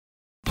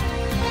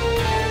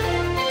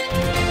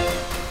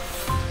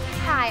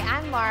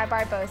Laura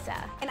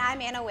Barbosa. And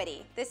I'm Anna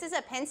Whitty. This is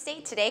a Penn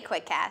State Today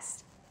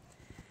QuickCast.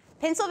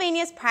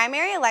 Pennsylvania's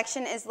primary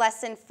election is less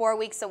than 4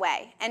 weeks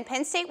away, and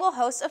Penn State will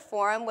host a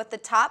forum with the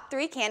top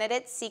 3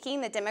 candidates seeking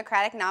the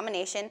Democratic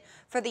nomination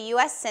for the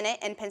U.S. Senate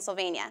in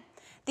Pennsylvania.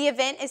 The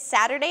event is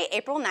Saturday,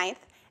 April 9th.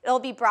 It will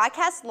be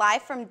broadcast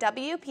live from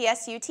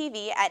WPSU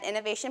TV at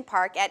Innovation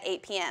Park at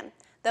 8 p.m.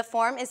 The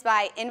forum is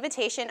by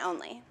invitation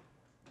only.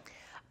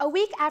 A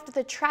week after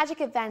the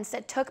tragic events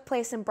that took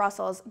place in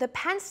Brussels, the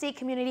Penn State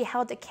community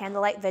held a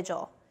candlelight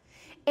vigil.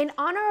 In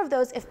honor of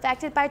those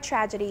affected by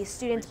tragedy,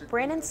 students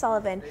Brandon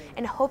Sullivan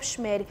and Hope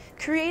Schmid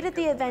created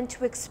the event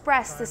to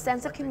express the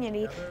sense of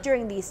community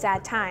during these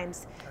sad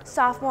times.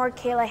 Sophomore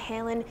Kayla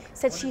Hanlon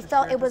said she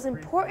felt it was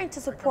important to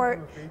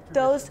support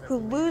those who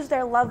lose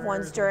their loved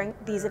ones during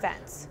these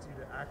events.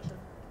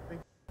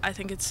 I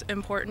think it's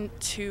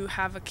important to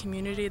have a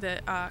community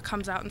that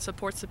comes out and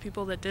supports the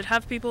people that did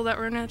have people that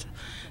were in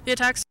the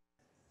attacks.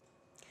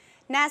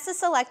 NASA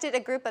selected a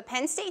group of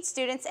Penn State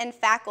students and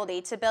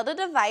faculty to build a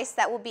device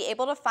that will be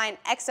able to find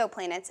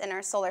exoplanets in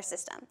our solar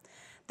system.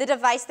 The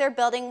device they're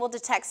building will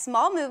detect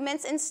small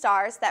movements in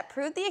stars that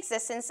prove the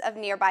existence of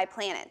nearby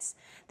planets.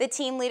 The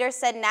team leader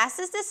said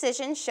NASA's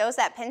decision shows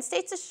that Penn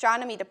State's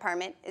astronomy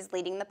department is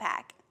leading the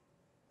pack.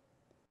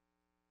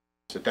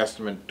 It's a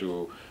testament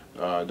to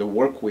the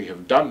work we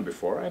have done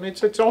before, and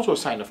it's also a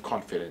sign of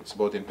confidence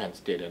both in Penn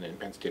State and in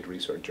Penn State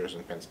researchers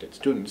and Penn State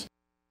students.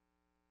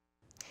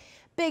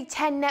 Big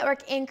Ten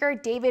Network anchor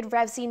David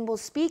Revsine will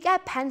speak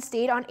at Penn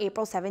State on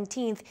April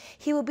 17th.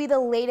 He will be the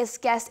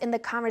latest guest in the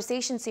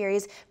conversation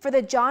series for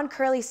the John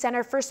Curley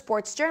Center for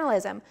Sports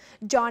Journalism.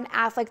 John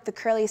Affleck, the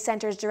Curley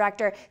Center's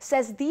director,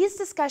 says these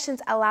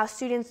discussions allow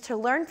students to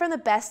learn from the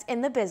best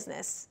in the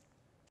business.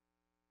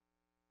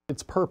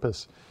 Its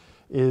purpose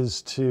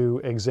is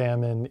to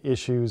examine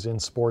issues in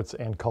sports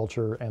and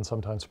culture, and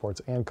sometimes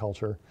sports and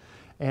culture,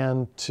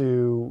 and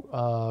to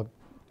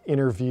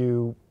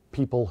interview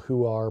people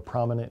who are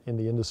prominent in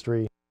the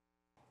industry.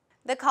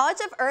 The College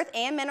of Earth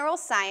and Mineral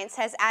Science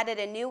has added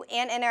a new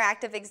and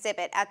interactive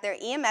exhibit at their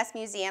EMS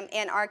Museum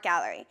and Art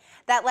Gallery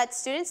that lets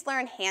students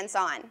learn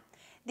hands-on.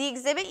 The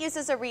exhibit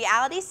uses a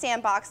reality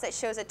sandbox that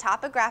shows a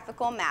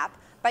topographical map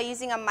by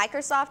using a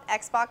Microsoft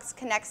Xbox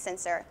Kinect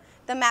sensor.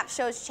 The map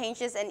shows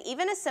changes and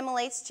even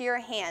assimilates to your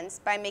hands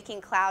by making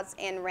clouds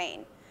and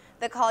rain.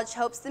 The college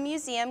hopes the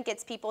museum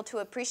gets people to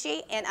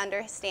appreciate and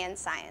understand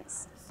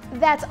science.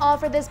 That's all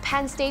for this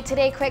Penn State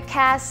Today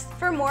QuickCast.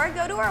 For more,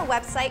 go to our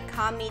website,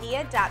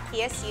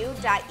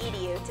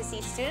 commedia.psu.edu, to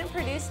see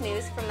student-produced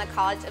news from the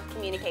College of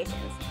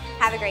Communications.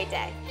 Have a great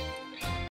day.